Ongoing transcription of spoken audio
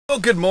Well,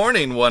 good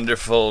morning,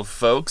 wonderful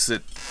folks.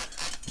 It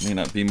may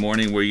not be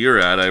morning where you're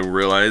at. I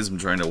realize I'm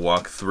trying to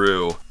walk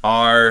through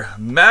our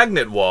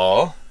magnet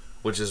wall,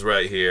 which is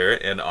right here,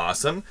 and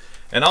awesome,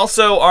 and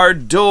also our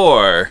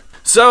door.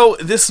 So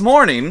this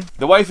morning,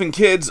 the wife and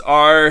kids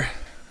are,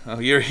 oh,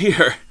 you're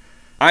here.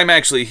 I'm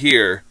actually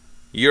here.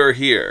 You're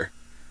here.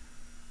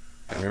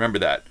 I remember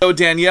that. So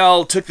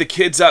Danielle took the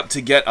kids up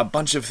to get a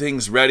bunch of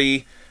things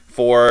ready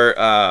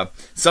for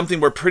something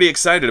we're pretty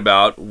excited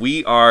about.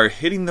 We are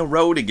hitting the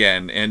road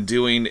again and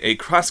doing a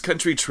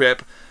cross-country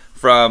trip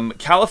from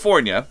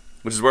California,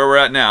 which is where we're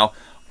at now,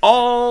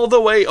 all the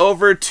way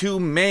over to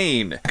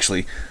Maine.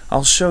 Actually,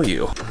 I'll show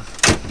you.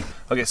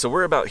 Okay, so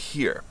we're about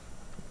here.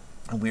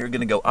 And we're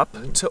gonna go up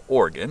to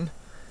Oregon.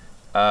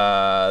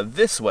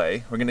 This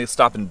way, we're gonna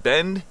stop in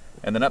Bend,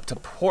 and then up to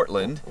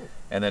Portland,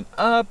 and then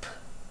up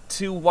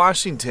to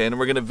Washington.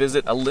 We're going to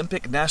visit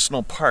Olympic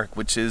National Park,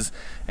 which is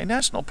a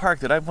national park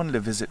that I've wanted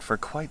to visit for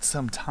quite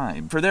some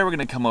time. For there, we're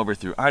going to come over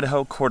through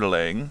Idaho, Coeur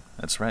d'Alene,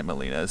 that's right,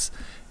 Molinas,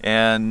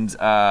 and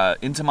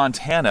into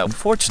Montana.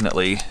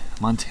 Unfortunately,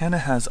 Montana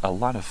has a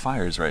lot of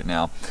fires right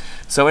now.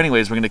 So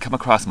anyways, we're going to come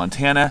across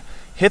Montana,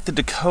 hit the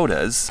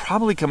Dakotas,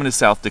 probably coming to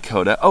South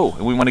Dakota. Oh,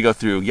 and we want to go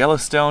through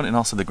Yellowstone and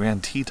also the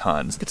Grand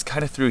Tetons. It's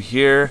kind of through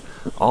here,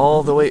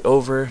 all the way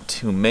over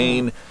to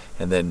Maine,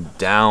 and then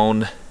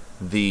down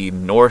the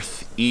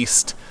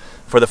northeast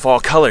for the fall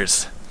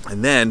colors,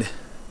 and then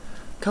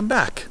come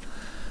back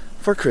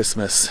for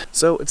Christmas.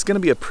 So it's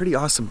gonna be a pretty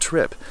awesome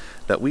trip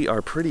that we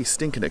are pretty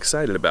stinking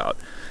excited about,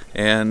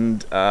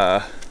 and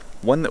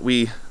one that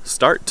we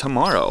start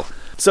tomorrow.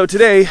 So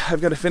today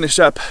I've got to finish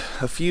up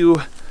a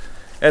few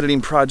editing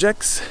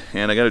projects,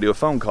 and I got to do a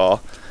phone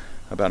call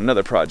about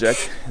another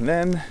project, and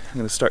then I'm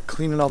gonna start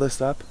cleaning all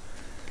this up,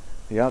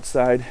 the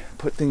outside,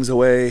 put things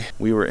away.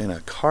 We were in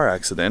a car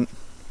accident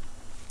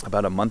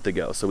about a month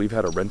ago, so we've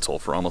had a rental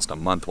for almost a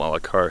month while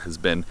our car has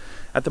been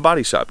at the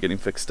body shop getting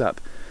fixed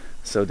up.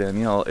 So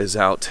Danielle is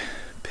out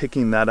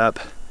picking that up,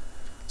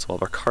 so we'll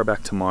have our car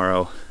back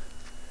tomorrow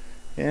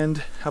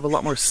and have a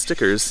lot more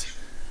stickers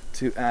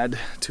to add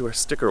to our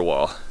sticker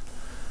wall,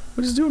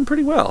 which is doing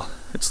pretty well.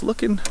 It's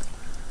looking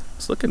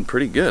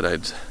pretty good,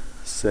 I'd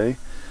say.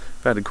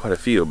 I've added quite a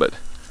few, but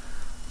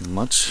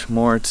much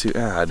more to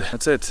add.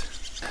 That's it.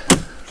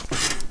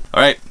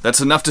 All right,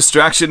 that's enough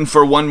distraction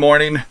for one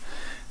morning.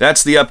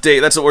 That's the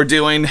update, that's what we're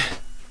doing.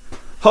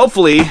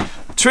 Hopefully,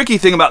 tricky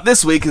thing about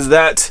this week is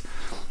that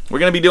we're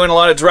gonna be doing a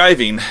lot of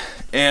driving,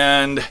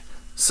 and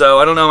so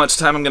I don't know how much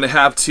time I'm gonna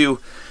have to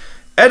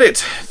edit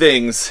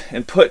things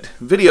and put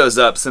videos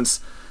up, since,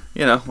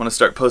 you know, I wanna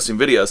start posting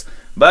videos.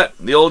 But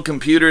the old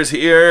computer's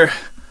here,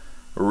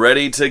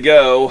 ready to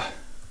go.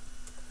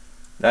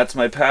 That's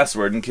my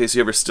password in case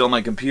you ever steal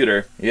my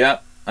computer.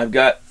 Yep, I've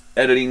got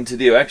editing to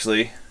do.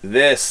 Actually,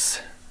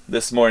 this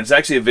morning, it's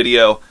actually a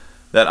video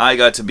that I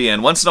got to be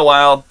in. Once in a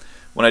while,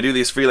 when I do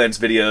these freelance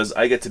videos,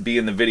 I get to be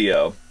in the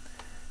video.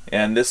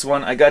 And this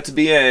one I got to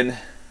be in.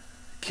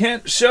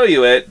 Can't show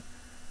you it,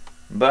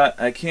 but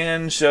I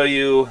can show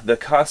you the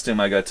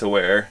costume I got to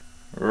wear.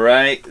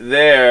 Right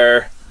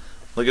there.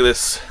 Look at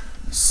this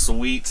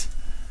sweet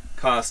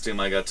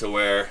costume I got to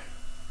wear.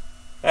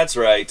 That's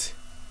right.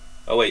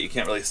 Oh wait, you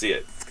can't really see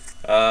it.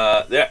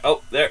 There,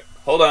 oh, there,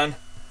 hold on.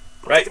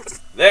 Right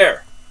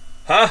there.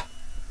 Huh?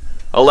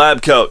 A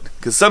lab coat,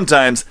 because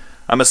sometimes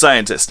I'm a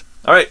scientist.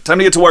 All right, time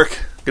to get to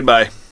work. Goodbye.